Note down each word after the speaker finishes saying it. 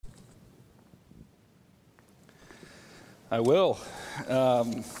I will.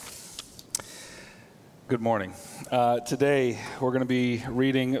 Good morning. Today we're going to be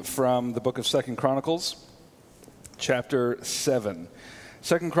reading from the book of 2 Chronicles, chapter 7.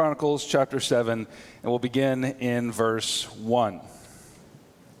 2 Chronicles, chapter 7, and we'll begin in verse 1.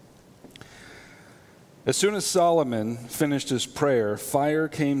 As soon as Solomon finished his prayer, fire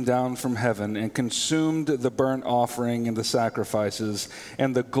came down from heaven and consumed the burnt offering and the sacrifices,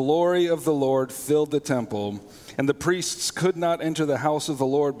 and the glory of the Lord filled the temple. And the priests could not enter the house of the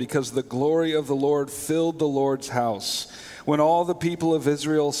Lord because the glory of the Lord filled the Lord's house. When all the people of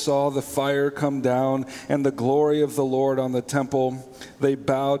Israel saw the fire come down and the glory of the Lord on the temple, they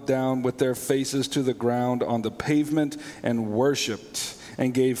bowed down with their faces to the ground on the pavement and worshipped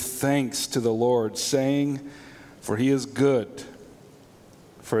and gave thanks to the Lord, saying, "For he is good,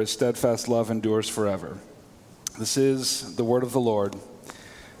 for his steadfast love endures forever." This is the word of the Lord.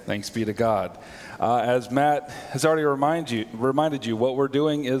 Thanks be to God. As Matt has already reminded you, what we're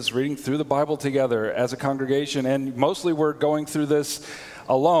doing is reading through the Bible together as a congregation, and mostly we're going through this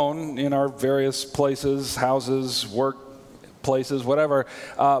alone in our various places, houses, work places, whatever.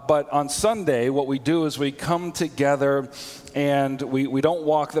 But on Sunday, what we do is we come together and we don't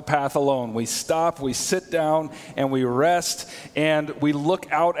walk the path alone. We stop, we sit down, and we rest, and we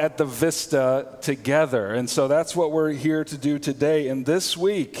look out at the vista together. And so that's what we're here to do today. And this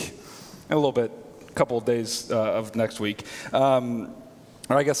week, in a little bit, a couple of days of next week,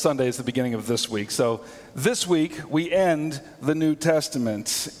 or I guess Sunday is the beginning of this week. So this week, we end the New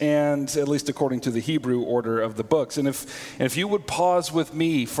Testament, and at least according to the Hebrew order of the books. And if you would pause with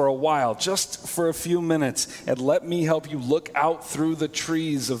me for a while, just for a few minutes, and let me help you look out through the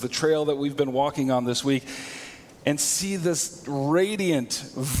trees of the trail that we've been walking on this week and see this radiant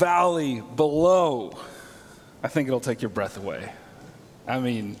valley below, I think it'll take your breath away. I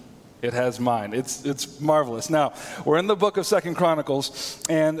mean, it has mine. It's marvelous. Now, we're in the book of 2 Chronicles,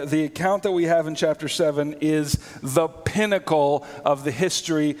 and the account that we have in chapter 7 is the pinnacle of the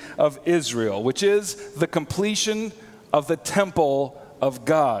history of Israel, which is the completion of the temple of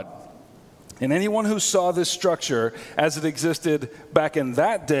God. And anyone who saw this structure as it existed back in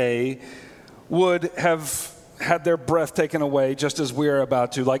that day would have had their breath taken away, just as we are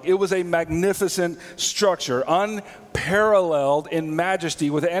about to. Like, it was a magnificent structure, unparalleled in majesty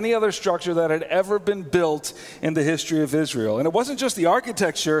with any other structure that had ever been built in the history of Israel. And it wasn't just the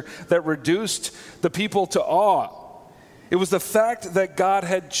architecture that reduced the people to awe. It was the fact that God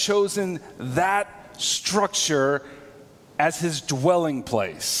had chosen that structure as his dwelling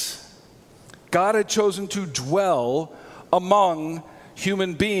place. God had chosen to dwell among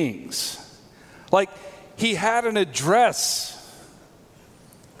human beings. Like, he had an address.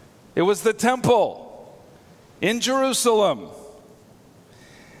 It was the temple in Jerusalem.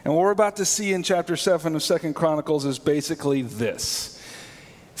 And what we're about to see in chapter 7 of 2 Chronicles is basically this.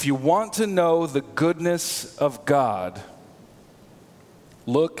 If you want to know the goodness of God,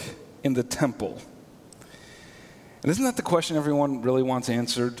 look in the temple. And isn't that the question everyone really wants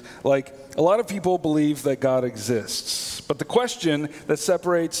answered? Like, a lot of people believe that God exists. But the question that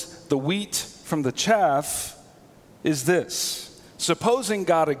separates the wheat from the chaff is this: supposing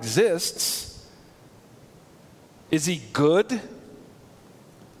God exists, is he good?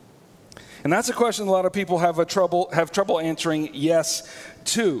 And that's a question a lot of people have trouble answering yes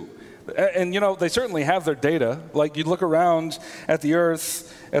to. And they certainly have their data. Like, you look around at the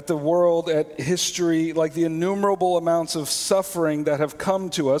earth, at the world, at history, like the innumerable amounts of suffering that have come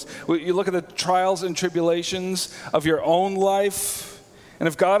to us. You look at the trials and tribulations of your own life. And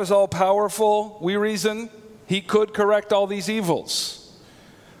if God is all-powerful, we reason he could correct all these evils.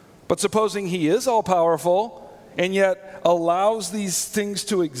 But supposing he is all-powerful and yet allows these things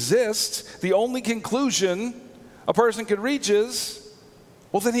to exist, the only conclusion a person could reach is,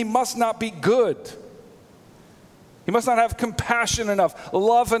 well, then he must not be good. He must not have compassion enough,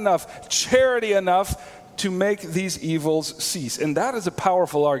 love enough, charity enough to make these evils cease. And that is a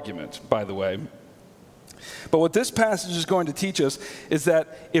powerful argument, by the way. But what this passage is going to teach us is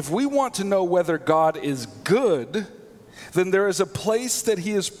that if we want to know whether God is good, then there is a place that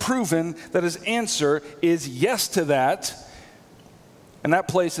he has proven that his answer is yes to that, and that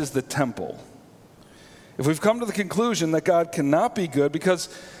place is the temple. If we've come to the conclusion that God cannot be good because,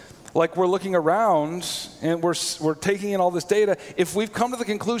 like, we're looking around and we're taking in all this data, if we've come to the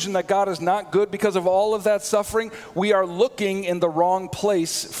conclusion that God is not good because of all of that suffering, we are looking in the wrong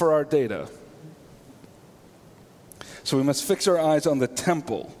place for our data. So we must fix our eyes on the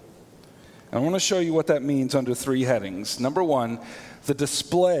temple. And I want to show you what that means under three headings. Number one, the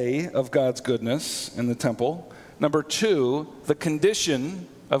display of God's goodness in the temple. Number two, the condition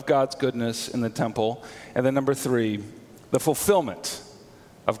of God's goodness in the temple. And then number three, the fulfillment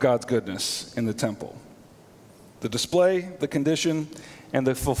of God's goodness in the temple. The display, the condition, and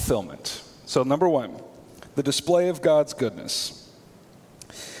the fulfillment. So number one, the display of God's goodness.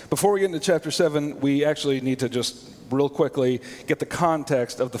 Before we get into chapter 7, we actually need to just real quickly get the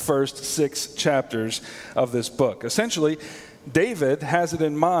context of the first 6 chapters of this book. Essentially, David has it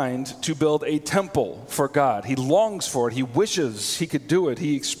in mind to build a temple for God. He longs for it. He wishes he could do it.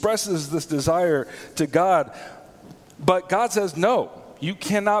 He expresses this desire to God. But God says, no, you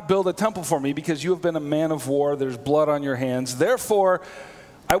cannot build a temple for me because you have been a man of war. There's blood on your hands. Therefore,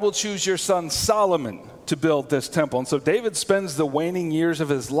 I will choose your son Solomon to build this temple. And so David spends the waning years of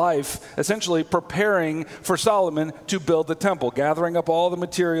his life essentially preparing for Solomon to build the temple, gathering up all the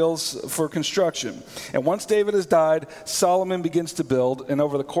materials for construction. And once David has died, Solomon begins to build, and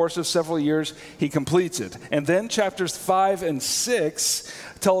over the course of several years, he completes it. And then chapters 5 and 6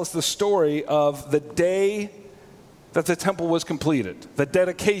 tell us the story of the day that the temple was completed, the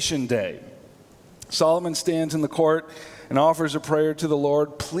dedication day. Solomon stands in the court and offers a prayer to the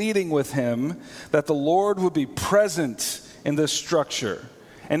Lord, pleading with him that the Lord would be present in this structure.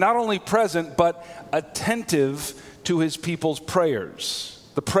 And not only present, but attentive to his people's prayers,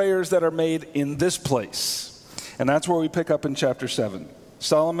 the prayers that are made in this place. And that's where we pick up in chapter 7.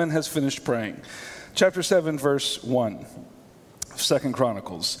 Solomon has finished praying. Chapter 7, verse 1, 2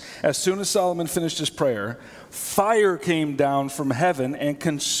 Chronicles. As soon as Solomon finished his prayer, fire came down from heaven and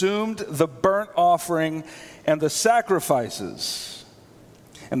consumed the burnt offering and the sacrifices.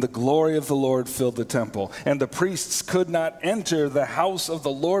 And the glory of the Lord filled the temple. And the priests could not enter the house of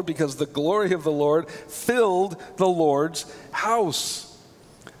the Lord because the glory of the Lord filled the Lord's house.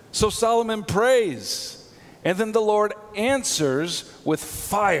 So Solomon prays, and then the Lord answers with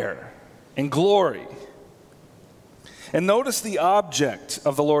fire and glory. And notice the object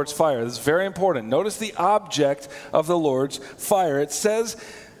of the Lord's fire. This is very important. Notice the object of the Lord's fire. It says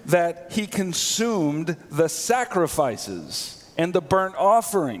that he consumed the sacrifices and the burnt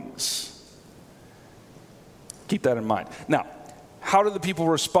offerings. Keep that in mind. Now, how did the people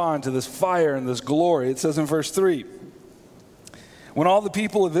respond to this fire and this glory? It says in verse 3, when all the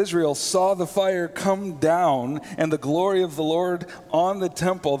people of Israel saw the fire come down and the glory of the Lord on the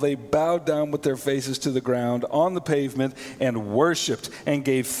temple, they bowed down with their faces to the ground on the pavement and worshiped and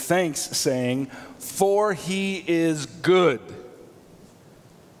gave thanks, saying, for he is good,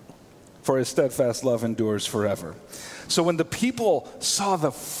 for his steadfast love endures forever. So when the people saw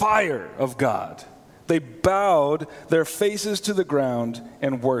the fire of God, they bowed their faces to the ground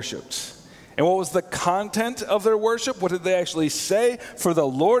and worshiped. And what was the content of their worship? What did they actually say? For the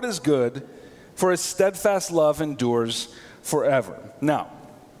Lord is good, for his steadfast love endures forever. Now,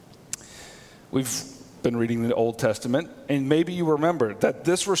 we've been reading the Old Testament, and maybe you remember that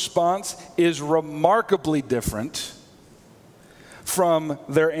this response is remarkably different from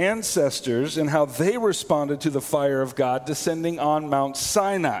their ancestors and how they responded to the fire of God descending on Mount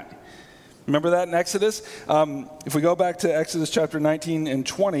Sinai. Remember that in Exodus? If we go back to Exodus chapter 19 and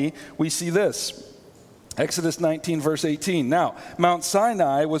 20, we see this. Exodus 19, verse 18. Now, Mount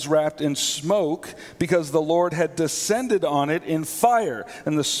Sinai was wrapped in smoke because the Lord had descended on it in fire,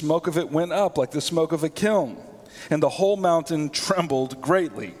 and the smoke of it went up like the smoke of a kiln, and the whole mountain trembled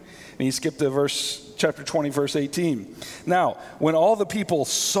greatly. And he skipped to chapter 20, verse 18. Now, when all the people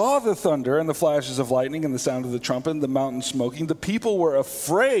saw the thunder and the flashes of lightning and the sound of the trumpet and the mountain smoking, the people were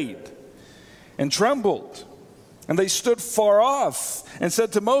afraid and trembled. And they stood far off and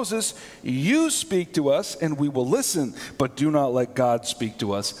said to Moses, you speak to us and we will listen, but do not let God speak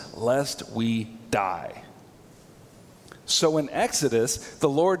to us, lest we die. So in Exodus, the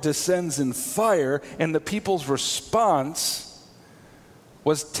Lord descends in fire, and the people's response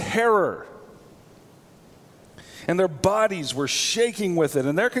was terror. And their bodies were shaking with it.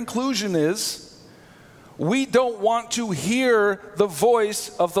 And their conclusion is, we don't want to hear the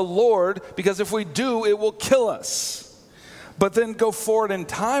voice of the Lord, because if we do, it will kill us. But then go forward in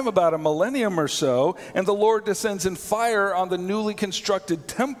time about a millennium or so, and the Lord descends in fire on the newly constructed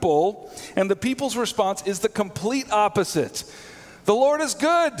temple, and the people's response is the complete opposite. The Lord is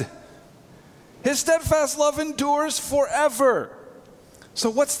good. His steadfast love endures forever.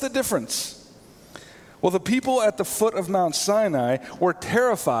 So what's the difference? Well, the people at the foot of Mount Sinai were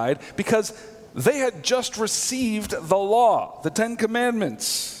terrified because they had just received the law, the 10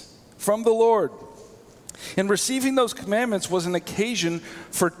 Commandments from the Lord. And receiving those commandments was an occasion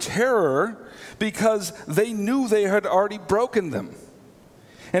for terror because they knew they had already broken them.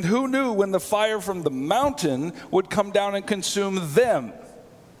 And who knew when the fire from the mountain would come down and consume them?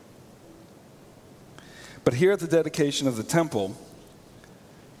 But here at the dedication of the temple,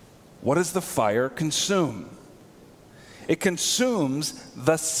 what does the fire consume? It consumes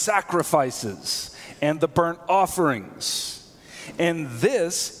the sacrifices and the burnt offerings. And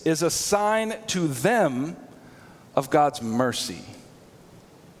this is a sign to them of God's mercy,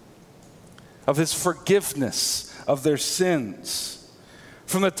 of his forgiveness of their sins.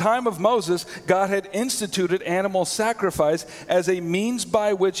 From the time of Moses, God had instituted animal sacrifice as a means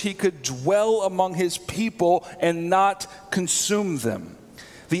by which he could dwell among his people and not consume them.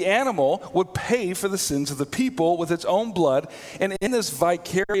 The animal would pay for the sins of the people with its own blood, and in this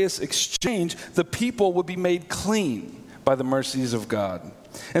vicarious exchange, the people would be made clean by the mercies of God.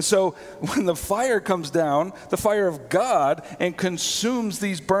 And so when the fire comes down, the fire of God, and consumes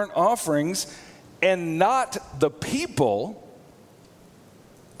these burnt offerings and not the people,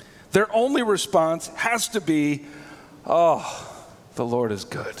 their only response has to be, oh, the Lord is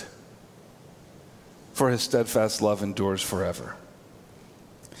good, for his steadfast love endures forever.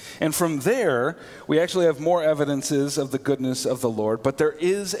 And from there, we actually have more evidences of the goodness of the Lord, but there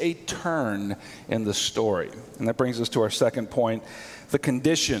is a turn in the story. And that brings us to our second point, the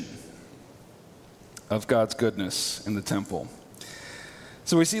condition of God's goodness in the temple.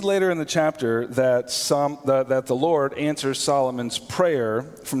 So we see later in the chapter that the Lord answers Solomon's prayer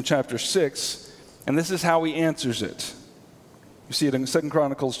from chapter 6, and this is how he answers it. You see it in 2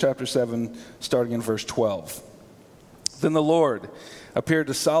 Chronicles chapter 7, starting in verse 12. Then the Lord appeared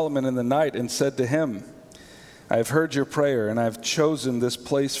to Solomon in the night and said to him, I have heard your prayer, and I have chosen this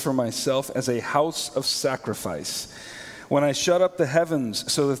place for myself as a house of sacrifice. When I shut up the heavens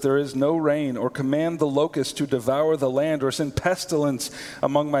so that there is no rain, or command the locusts to devour the land, or send pestilence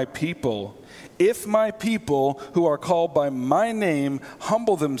among my people, if my people who are called by my name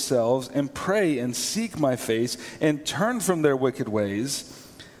humble themselves and pray and seek my face and turn from their wicked ways,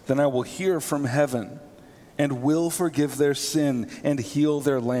 then I will hear from heaven and will forgive their sin and heal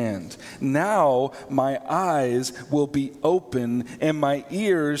their land. Now my eyes will be open and my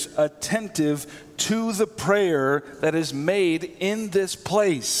ears attentive to the prayer that is made in this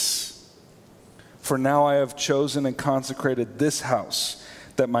place. For now I have chosen and consecrated this house,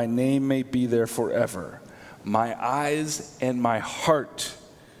 that my name may be there forever. My eyes and my heart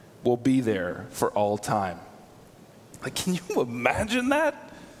will be there for all time. Like, can you imagine that?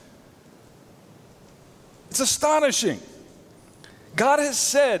 It's astonishing. God has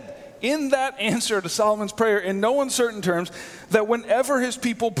said in that answer to Solomon's prayer in no uncertain terms that whenever his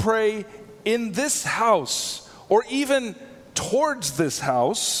people pray in this house or even towards this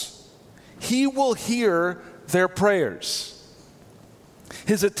house, he will hear their prayers.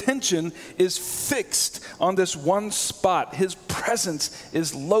 His attention is fixed on this one spot. His presence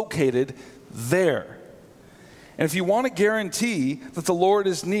is located there. And if you want to guarantee that the Lord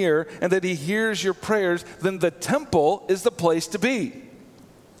is near and that he hears your prayers, then the temple is the place to be.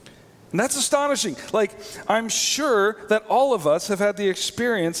 And that's astonishing. Like, I'm sure that all of us have had the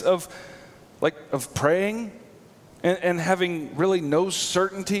experience of praying and having really no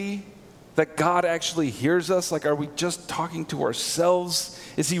certainty that God actually hears us. Like, are we just talking to ourselves?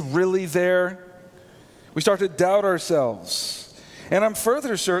 Is he really there? We start to doubt ourselves. And I'm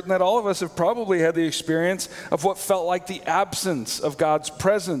further certain that all of us have probably had the experience of what felt like the absence of God's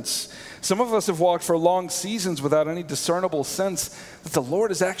presence. Some of us have walked for long seasons without any discernible sense that the Lord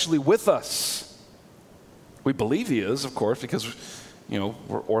is actually with us. We believe he is, of course, because,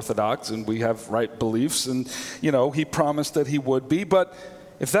 we're Orthodox and we have right beliefs, and, he promised that he would be. But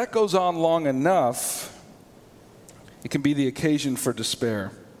if that goes on long enough, it can be the occasion for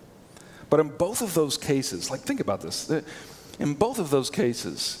despair. But in both of those cases, think about this. In both of those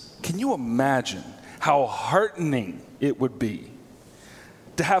cases, can you imagine how heartening it would be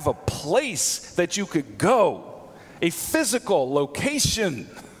to have a place that you could go, a physical location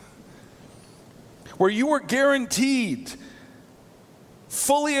where you were guaranteed,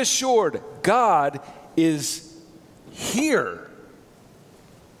 fully assured, God is here.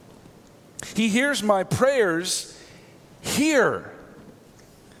 He hears my prayers here.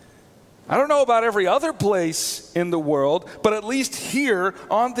 I don't know about every other place in the world, but at least here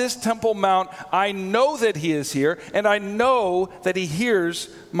on this Temple Mount, I know that he is here, and I know that he hears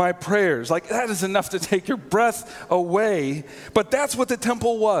my prayers. That is enough to take your breath away. But that's what the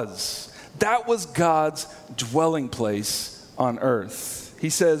temple was. That was God's dwelling place on earth. He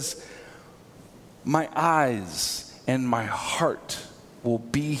says, my eyes and my heart will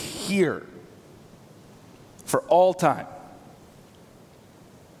be here for all time.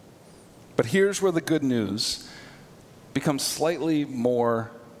 But here's where the good news becomes slightly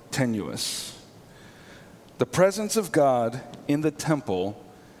more tenuous. The presence of God in the temple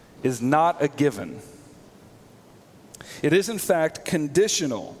is not a given. It is, in fact,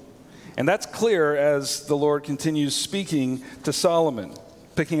 conditional. And that's clear as the Lord continues speaking to Solomon,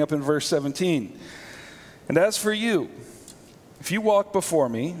 picking up in verse 17. And as for you, if you walk before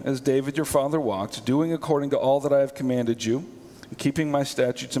me, as David your father walked, doing according to all that I have commanded you, and keeping my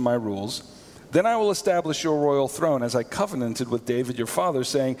statutes and my rules, then I will establish your royal throne as I covenanted with David your father,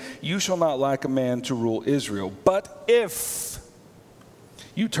 saying, you shall not lack a man to rule Israel. But if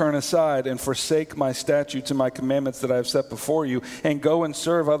you turn aside and forsake my statutes and my commandments that I have set before you, and go and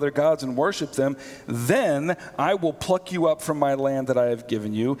serve other gods and worship them, then I will pluck you up from my land that I have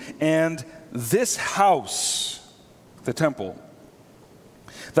given you, and this house, the temple,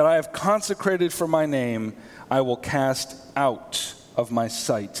 that I have consecrated for my name, I will cast out of my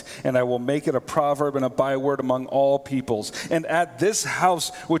sight, and I will make it a proverb and a byword among all peoples. And at this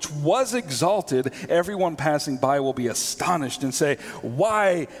house, which was exalted, everyone passing by will be astonished and say,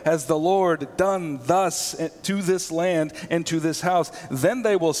 why has the Lord done thus to this land and to this house? Then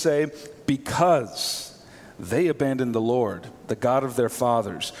they will say, because they abandoned the Lord, the God of their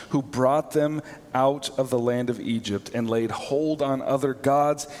fathers, who brought them out of the land of Egypt, and laid hold on other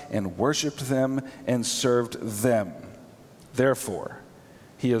gods and worshiped them and served them. Therefore,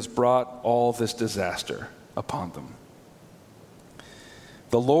 he has brought all this disaster upon them.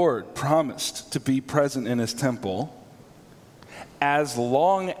 The Lord promised to be present in his temple as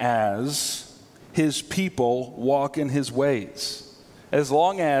long as his people walk in his ways, as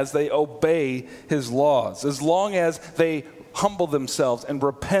long as they obey his laws, as long as they humble themselves and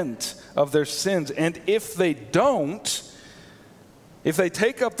repent of their sins. And if they don't, if they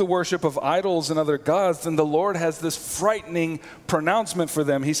take up the worship of idols and other gods, then the Lord has this frightening pronouncement for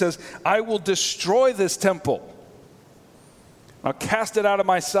them. He says, I will destroy this temple. I'll cast it out of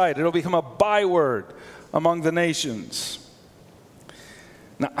my sight. It'll become a byword among the nations.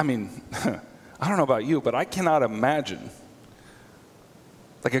 Now, I mean, I don't know about you, but I cannot imagine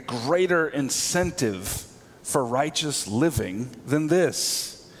like a greater incentive for righteous living than this.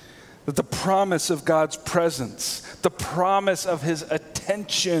 That the promise of God's presence, the promise of his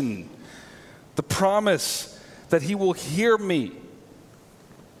attention, the promise that he will hear me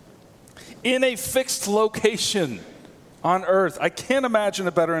in a fixed location on earth. I can't imagine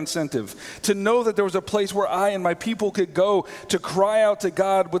a better incentive to know that there was a place where I and my people could go to cry out to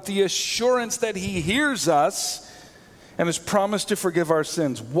God with the assurance that he hears us and has promised to forgive our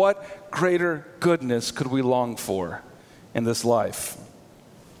sins. What greater goodness could we long for in this life?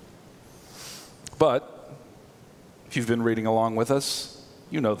 But if you've been reading along with us,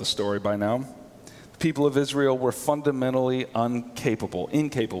 you know the story by now. The people of Israel were fundamentally incapable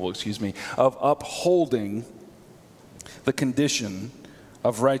of upholding the condition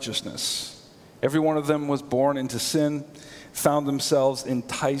of righteousness. Every one of them was born into sin, found themselves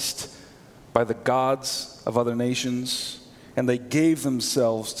enticed by the gods of other nations, and they gave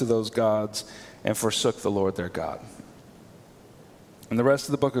themselves to those gods and forsook the Lord their God. And the rest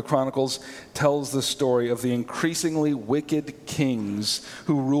of the book of Chronicles tells the story of the increasingly wicked kings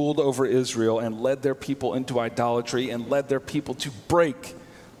who ruled over Israel and led their people into idolatry and led their people to break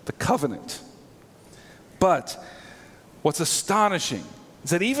the covenant. But what's astonishing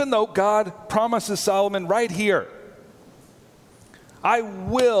is that even though God promises Solomon right here, I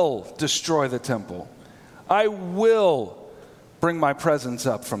will destroy the temple. I will bring my presence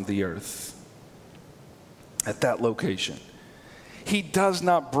up from the earth at that location. He does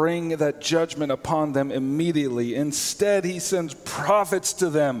not bring that judgment upon them immediately. Instead, he sends prophets to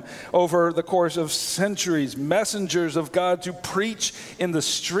them over the course of centuries, messengers of God to preach in the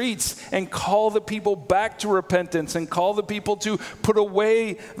streets and call the people back to repentance and call the people to put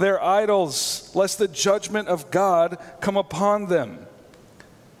away their idols, lest the judgment of God come upon them.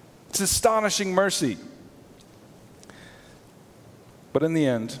 It's astonishing mercy. But in the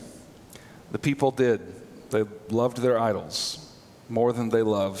end, the people did. They loved their idols more than they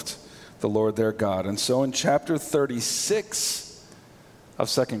loved the Lord their God. And so in chapter 36 of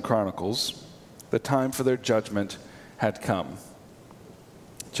 2 Chronicles, the time for their judgment had come.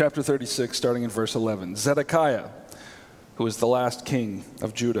 Chapter 36, starting in verse 11. Zedekiah, who was the last king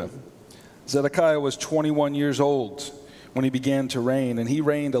of Judah. Zedekiah was 21 years old when he began to reign, and he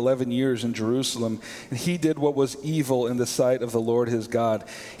reigned 11 years in Jerusalem, and he did what was evil in the sight of the Lord his God.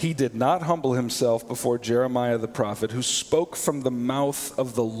 He did not humble himself before Jeremiah the prophet, who spoke from the mouth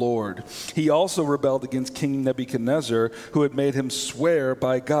of the Lord. He also rebelled against King Nebuchadnezzar, who had made him swear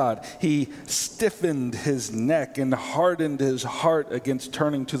by God. He stiffened his neck and hardened his heart against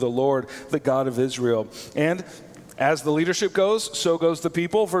turning to the Lord, the God of Israel. And as the leadership goes, so goes the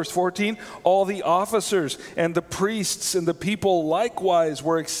people. Verse 14, all the officers and the priests and the people likewise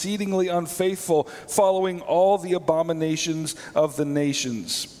were exceedingly unfaithful, following all the abominations of the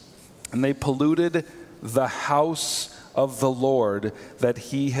nations. And they polluted the house of the Lord that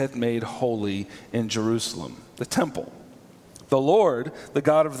he had made holy in Jerusalem, the temple. The Lord, the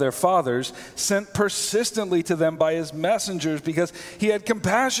God of their fathers, sent persistently to them by his messengers because he had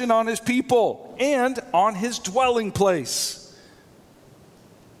compassion on his people and on his dwelling place.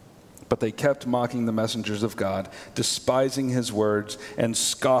 But they kept mocking the messengers of God, despising his words and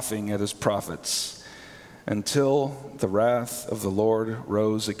scoffing at his prophets, until the wrath of the Lord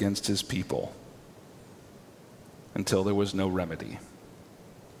rose against his people, until there was no remedy.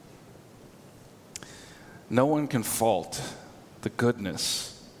 No one can fault the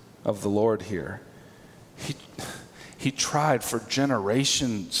goodness of the Lord here. He tried for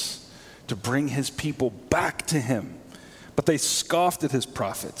generations to bring his people back to him, but they scoffed at his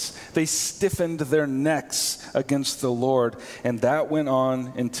prophets. They stiffened their necks against the Lord, and that went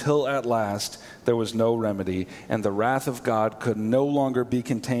on until at last there was no remedy, and the wrath of God could no longer be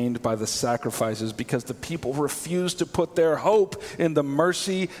contained by the sacrifices because the people refused to put their hope in the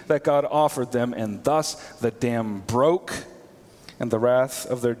mercy that God offered them, and thus the dam broke and the wrath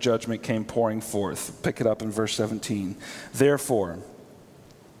of their judgment came pouring forth. Pick it up in verse 17. Therefore,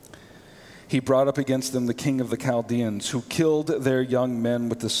 he brought up against them the king of the Chaldeans, who killed their young men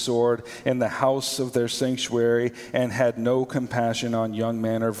with the sword in the house of their sanctuary, and had no compassion on young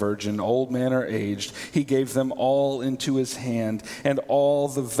man or virgin, old man or aged. He gave them all into his hand, and all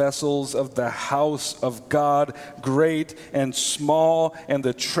the vessels of the house of God, great and small, and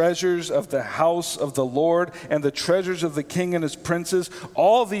the treasures of the house of the Lord, and the treasures of the king and his princes.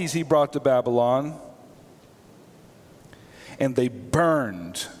 All these he brought to Babylon, and they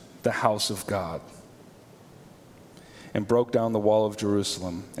burned the house of God, and broke down the wall of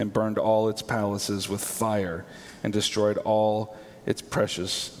Jerusalem, and burned all its palaces with fire, and destroyed all its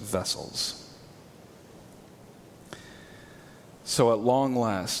precious vessels. So at long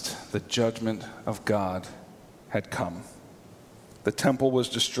last, the judgment of God had come. The temple was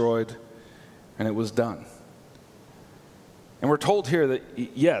destroyed, and it was done. And we're told here that,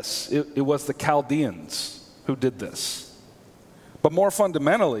 yes, it was the Chaldeans who did this. But more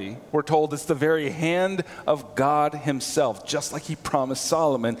fundamentally, we're told it's the very hand of God himself, just like he promised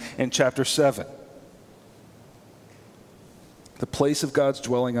Solomon in chapter 7. The place of God's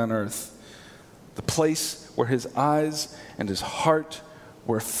dwelling on earth, the place where his eyes and his heart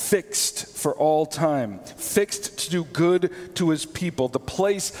were fixed for all time, fixed to do good to his people, the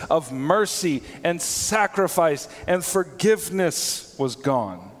place of mercy and sacrifice and forgiveness was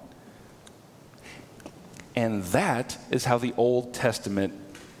gone. And that is how the Old Testament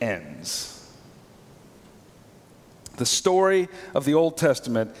ends. The story of the Old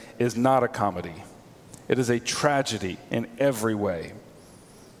Testament is not a comedy. It is a tragedy in every way.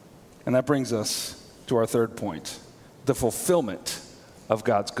 And that brings us to our third point, the fulfillment of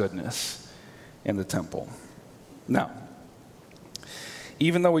God's goodness in the temple. Now,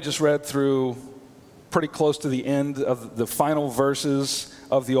 even though we just read through pretty close to the end of the final verses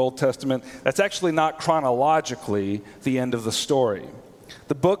of the Old Testament, that's actually not chronologically the end of the story.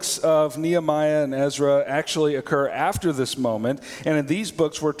 The books of Nehemiah and Ezra actually occur after this moment, and in these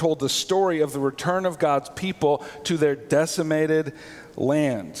books we're told the story of the return of God's people to their decimated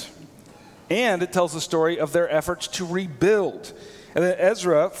land. And it tells the story of their efforts to rebuild. And then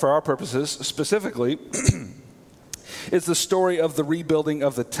Ezra, for our purposes specifically, is the story of the rebuilding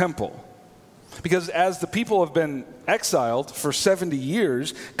of the temple. Because as the people have been exiled for 70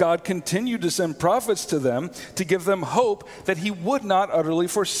 years, God continued to send prophets to them to give them hope that he would not utterly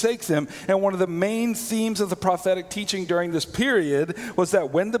forsake them. And one of the main themes of the prophetic teaching during this period was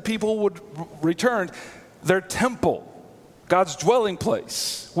that when the people would return, their temple, God's dwelling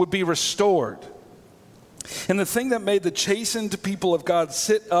place, would be restored. And the thing that made the chastened people of God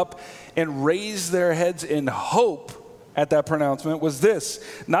sit up and raise their heads in hope at that pronouncement was this: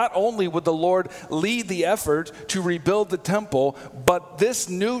 not only would the Lord lead the effort to rebuild the temple, but this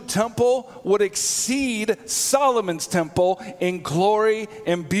new temple would exceed Solomon's temple in glory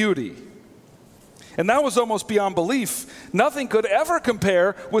and beauty. And that was almost beyond belief. Nothing could ever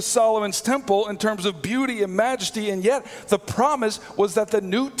compare with Solomon's temple in terms of beauty and majesty, and yet the promise was that the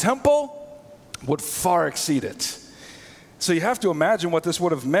new temple would far exceed it. So you have to imagine what this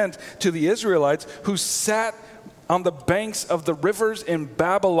would have meant to the Israelites who sat on the banks of the rivers in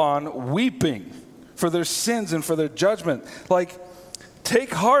Babylon weeping for their sins and for their judgment. Like,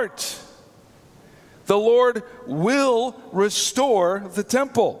 take heart. The Lord will restore the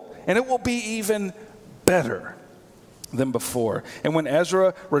temple, and it will be even better than before. And when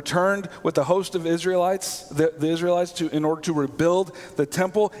Ezra returned with the host of Israelites, the Israelites in order to rebuild the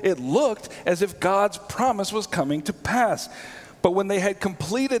temple, it looked as if God's promise was coming to pass. But when they had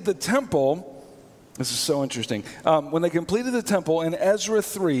completed the temple, this is so interesting. When they completed the temple in Ezra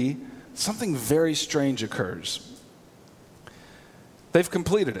 3, something very strange occurs. They've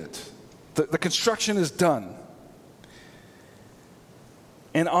completed it. The construction is done.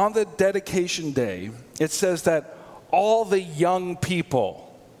 And on the dedication day, it says that all the young people,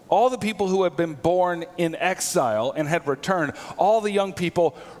 all the people who had been born in exile and had returned, all the young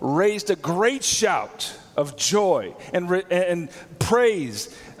people raised a great shout of joy and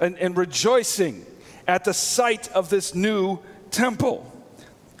praise and rejoicing at the sight of this new temple.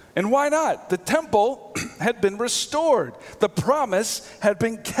 And why not? The temple had been restored. The promise had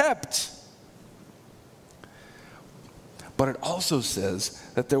been kept. But it also says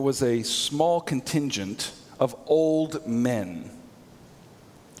that there was a small contingent of old men.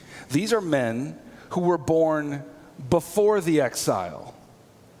 These are men who were born before the exile,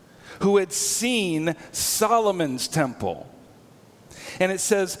 who had seen Solomon's temple. And it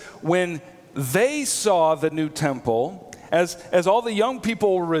says when they saw the new temple, as all the young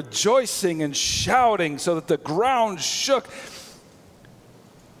people were rejoicing and shouting so that the ground shook,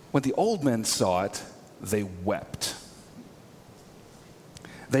 when the old men saw it, they wept.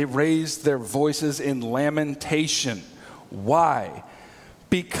 They raised their voices in lamentation. Why?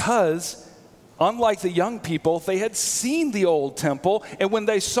 Because, unlike the young people, they had seen the old temple, and when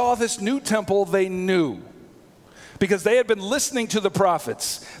they saw this new temple, they knew. Because they had been listening to the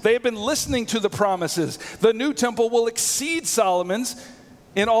prophets. They had been listening to the promises. The new temple will exceed Solomon's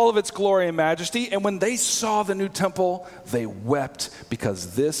in all of its glory and majesty. And when they saw the new temple, they wept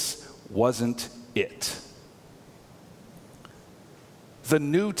because this wasn't it. The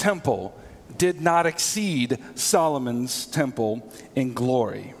new temple did not exceed Solomon's temple in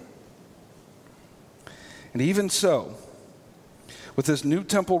glory. And even so, with this new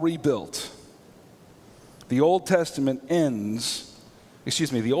temple rebuilt, the Old Testament ends with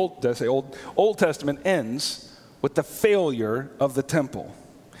the failure of the temple.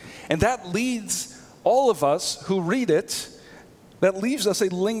 And that leads all of us who read it, that leaves us a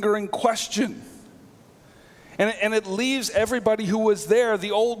lingering question. And it leaves everybody who was there,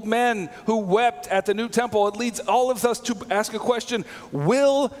 the old men who wept at the new temple, it leads all of us to ask a question: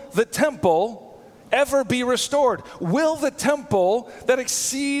 will the temple ever be restored? Will the temple that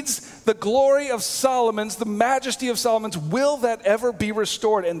exceeds the glory of Solomon's, the majesty of Solomon's, will that ever be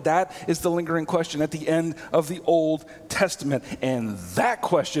restored? And that is the lingering question at the end of the Old Testament. And that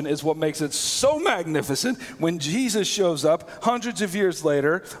question is what makes it so magnificent when Jesus shows up hundreds of years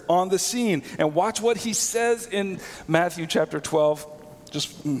later on the scene. And watch what he says in Matthew chapter 12.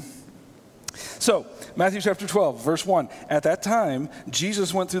 So, Matthew chapter 12, verse 1. At that time,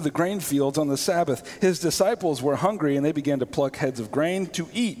 Jesus went through the grain fields on the Sabbath. His disciples were hungry, and they began to pluck heads of grain to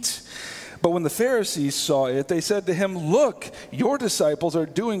eat. But when the Pharisees saw it, they said to him, "Look, your disciples are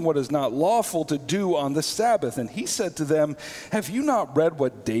doing what is not lawful to do on the Sabbath." And he said to them, "Have you not read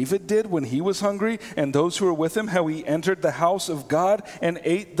what David did when he was hungry, and those who were with him, how he entered the house of God and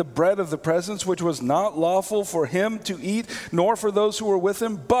ate the bread of the presence, which was not lawful for him to eat, nor for those who were with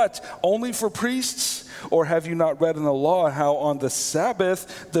him, but only for priests? Or have you not read in the law how on the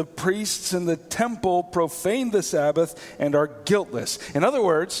Sabbath the priests in the temple profane the Sabbath and are guiltless?" In other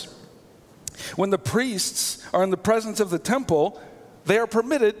words, when the priests are in the presence of the temple, they are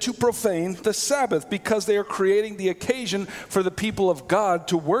permitted to profane the Sabbath because they are creating the occasion for the people of God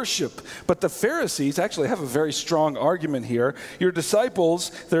to worship. But the Pharisees actually have a very strong argument here. Your disciples,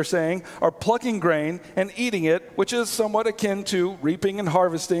 they're saying, are plucking grain and eating it, which is somewhat akin to reaping and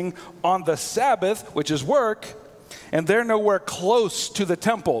harvesting on the Sabbath, which is work, and they're nowhere close to the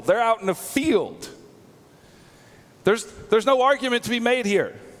temple. They're out in a field. There's no argument to be made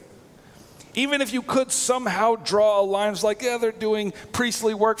here. Even if you could somehow draw a line, it's like, yeah, they're doing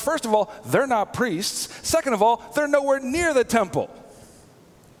priestly work. First of all, they're not priests. Second of all, they're nowhere near the temple.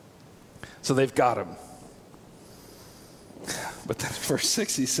 So they've got him. But then verse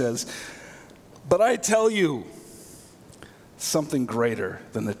 6 he says, "But I tell you, something greater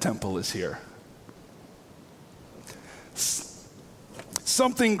than the temple is here."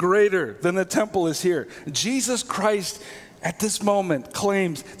 Something greater than the temple is here. Jesus Christ at this moment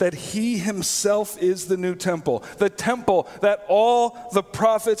claims that he himself is the new temple, the temple that all the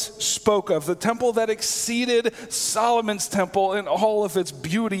prophets spoke of, the temple that exceeded Solomon's temple in all of its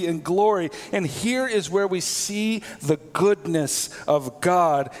beauty and glory. And here is where we see the goodness of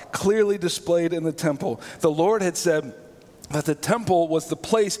God clearly displayed in the temple. The Lord had said that the temple was the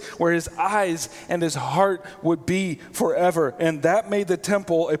place where his eyes and his heart would be forever. And that made the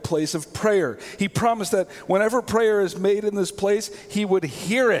temple a place of prayer. He promised that whenever prayer is made in this place, he would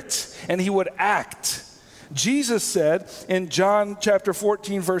hear it and he would act. Jesus said in John chapter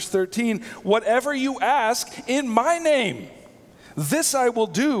 14, verse 13, "Whatever you ask in my name, this I will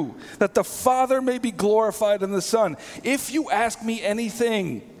do, that the Father may be glorified in the Son. If you ask me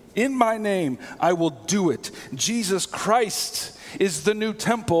anything in my name, I will do it." Jesus Christ is the new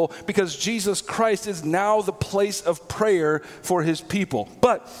temple because Jesus Christ is now the place of prayer for his people.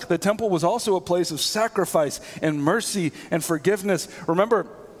 But the temple was also a place of sacrifice and mercy and forgiveness. Remember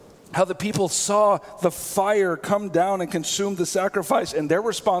how the people saw the fire come down and consume the sacrifice, and their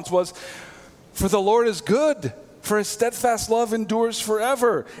response was, "For the Lord is good, for his steadfast love endures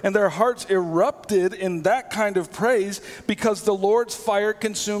forever." And their hearts erupted in that kind of praise because the Lord's fire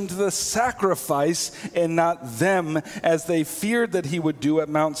consumed the sacrifice and not them, as they feared that he would do at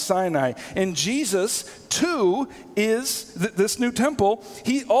Mount Sinai. And Jesus, too, is this new temple.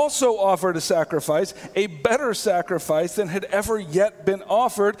 He also offered a sacrifice, a better sacrifice than had ever yet been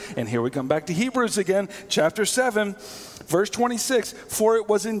offered. And here we come back to Hebrews again, chapter 7, verse 26. "For it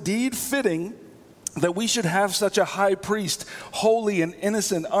was indeed fitting that we should have such a high priest, holy and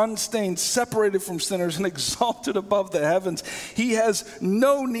innocent, unstained, separated from sinners, and exalted above the heavens. He has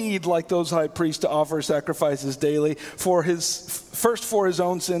no need, like those high priests, to offer sacrifices daily, first for his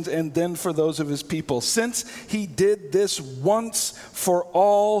own sins and then for those of his people, since he did this once for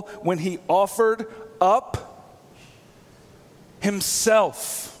all when he offered up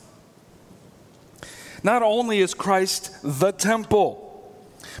himself." Not only is Christ the temple,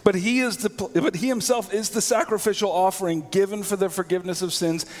 but he himself is the sacrificial offering given for the forgiveness of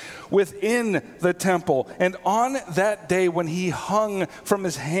sins within the temple. And on that day when he hung from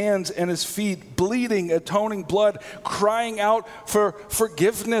his hands and his feet, bleeding, atoning blood, crying out for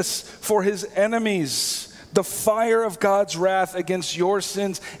forgiveness for his enemies, the fire of God's wrath against your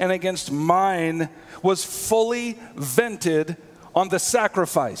sins and against mine was fully vented on the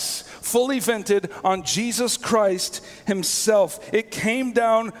sacrifice, fully vented on Jesus Christ himself. It came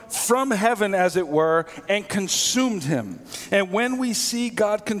down from heaven, as it were, and consumed him. And when we see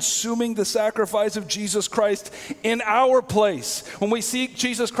God consuming the sacrifice of Jesus Christ in our place, when we see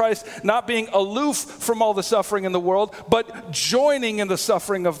Jesus Christ not being aloof from all the suffering in the world, but joining in the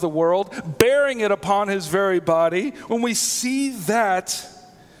suffering of the world, bearing it upon his very body, when we see that,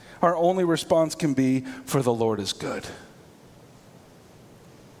 our only response can be, "For the Lord is good,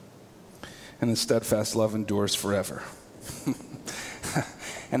 and his steadfast love endures forever."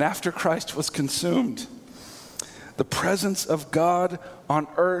 And after Christ was consumed, the presence of God on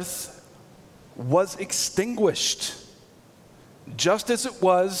earth was extinguished, just as it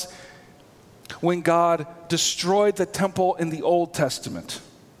was when God destroyed the temple in the Old Testament.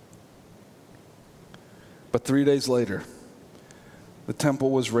 But 3 days later, the temple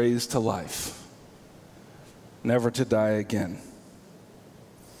was raised to life, never to die again.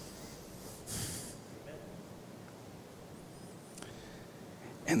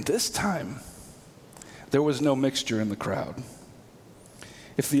 And this time, there was no mixture in the crowd.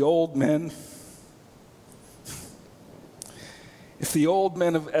 If the old men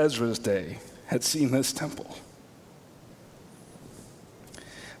of Ezra's day had seen this temple,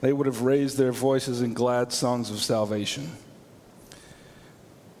 they would have raised their voices in glad songs of salvation,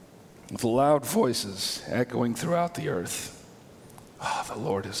 with loud voices echoing throughout the earth. "Oh, the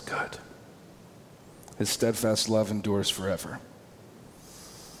Lord is good. His steadfast love endures forever."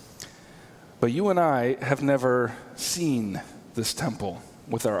 But you and I have never seen this temple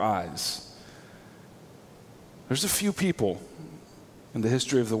with our eyes. There's a few people in the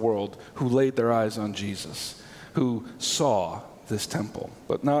history of the world who laid their eyes on Jesus, who saw this temple,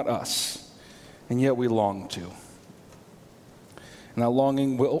 but not us. And yet we long to. And that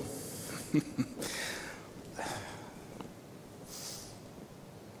longing will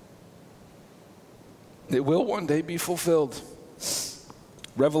it will one day be fulfilled.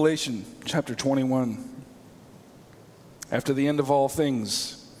 Revelation chapter 21. "After the end of all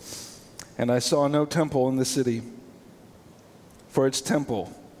things, and I saw no temple in the city, for its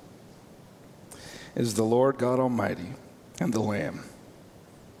temple is the Lord God Almighty and the Lamb.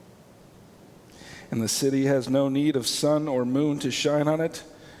 And the city has no need of sun or moon to shine on it,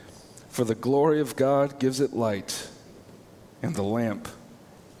 for the glory of God gives it light, and the lamp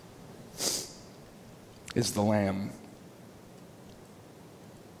is the Lamb."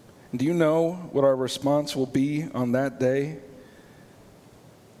 And do you know what our response will be on that day?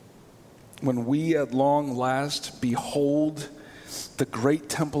 When we at long last behold the great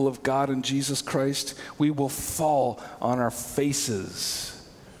temple of God in Jesus Christ, we will fall on our faces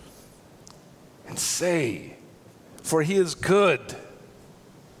and say, "For he is good.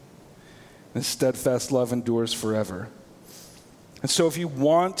 His steadfast love endures forever." And so if you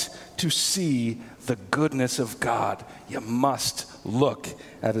want to see the goodness of God, you must look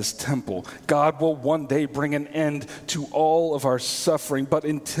at his temple. God will one day bring an end to all of our suffering. But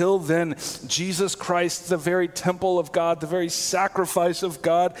until then, Jesus Christ, the very temple of God, the very sacrifice of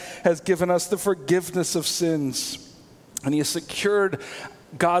God, has given us the forgiveness of sins. And he has secured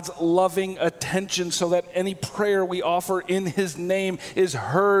God's loving attention so that any prayer we offer in his name is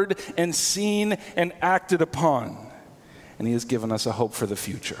heard and seen and acted upon. And he has given us a hope for the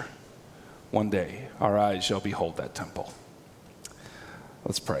future. One day, our eyes shall behold that temple.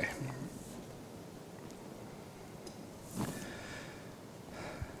 Let's pray.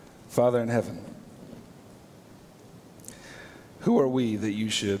 Father in heaven, who are we that you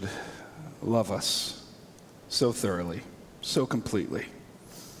should love us so thoroughly, so completely?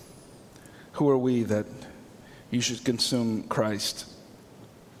 Who are we that you should consume Christ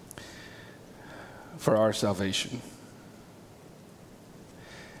for our salvation?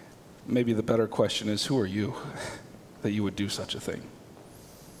 Maybe the better question is, who are you that you would do such a thing?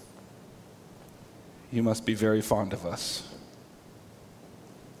 You must be very fond of us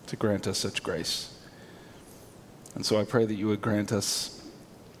to grant us such grace. And so I pray that you would grant us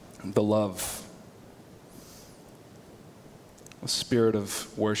the love, a spirit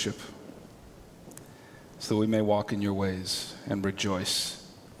of worship, so that we may walk in your ways and rejoice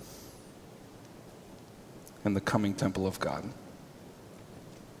in the coming temple of God.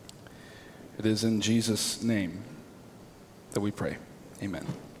 It is in Jesus' name that we pray. Amen.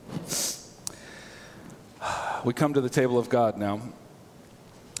 We come to the table of God now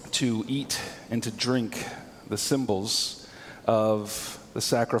to eat and to drink the symbols of the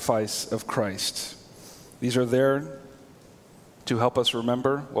sacrifice of Christ. These are there to help us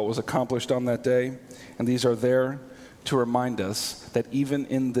remember what was accomplished on that day, and these are there to remind us that even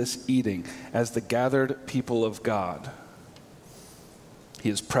in this eating, as the gathered people of God, he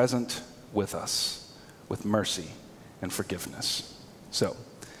is present with us with mercy and forgiveness. So,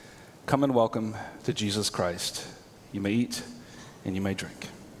 come and welcome to Jesus Christ. You may eat and you may drink.